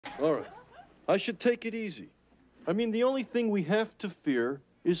All right. I should take it easy. I mean, the only thing we have to fear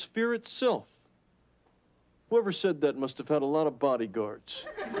is fear itself. Whoever said that must have had a lot of bodyguards.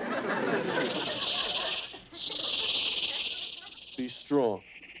 Be strong.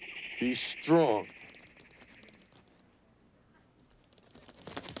 Be strong.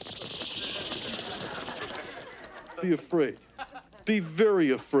 Be afraid. Be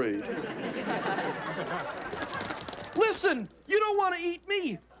very afraid. Listen, you don't want to eat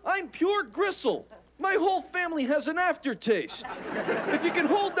me. I'm pure gristle. My whole family has an aftertaste. If you can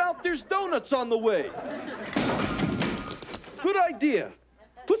hold out, there's donuts on the way. Good idea.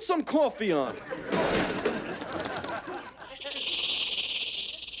 Put some coffee on.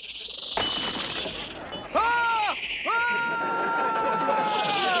 Ah!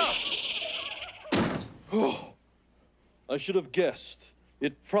 Ah! Oh, I should have guessed.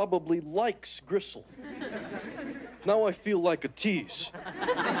 It probably likes gristle. Now I feel like a tease.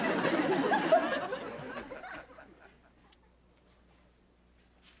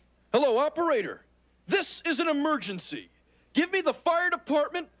 Hello, operator. This is an emergency. Give me the fire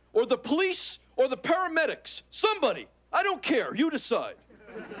department or the police or the paramedics. Somebody. I don't care. You decide.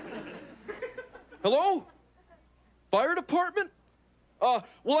 Hello? Fire department? Well,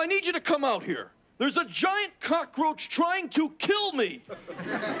 I need you to come out here. There's a giant cockroach trying to kill me.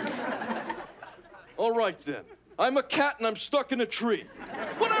 All right, then. I'm a cat and I'm stuck in a tree.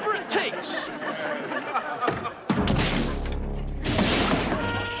 Whatever it takes.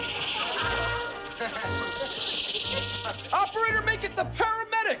 Operator, make it the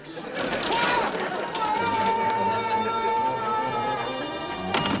paramedics!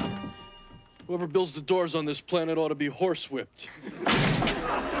 Whoever builds the doors on this planet ought to be horsewhipped.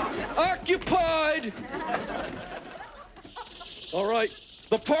 Occupied! All right,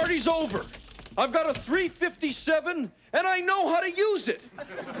 the party's over. I've got a 357, and I know how to use it.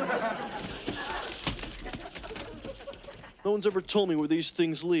 No one's ever told me where these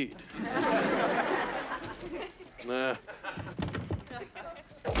things lead. Nah.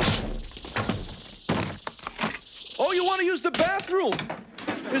 Oh, you want to use the bathroom?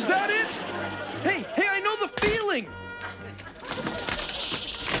 Is that it? Hey, I know the feeling.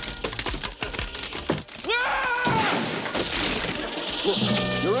 Ah! Look,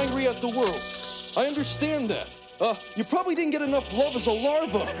 you're angry at the world. I understand that. You probably didn't get enough love as a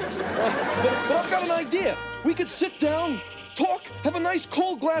larva. But I've got an idea. We could sit down, talk, have a nice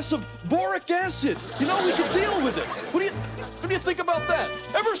cold glass of boric acid. You know, we could deal with it. What do you think about that?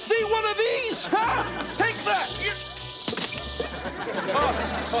 Ever see one of these? Huh? Take that!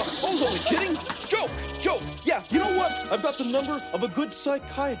 I was only kidding. Joke. Yeah, you know what? I've got the number of a good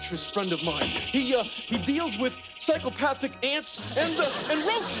psychiatrist friend of mine. He deals with psychopathic ants and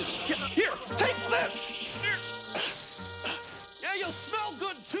roaches. Here, take this. Yeah, you'll smell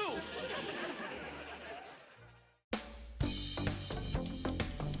good too.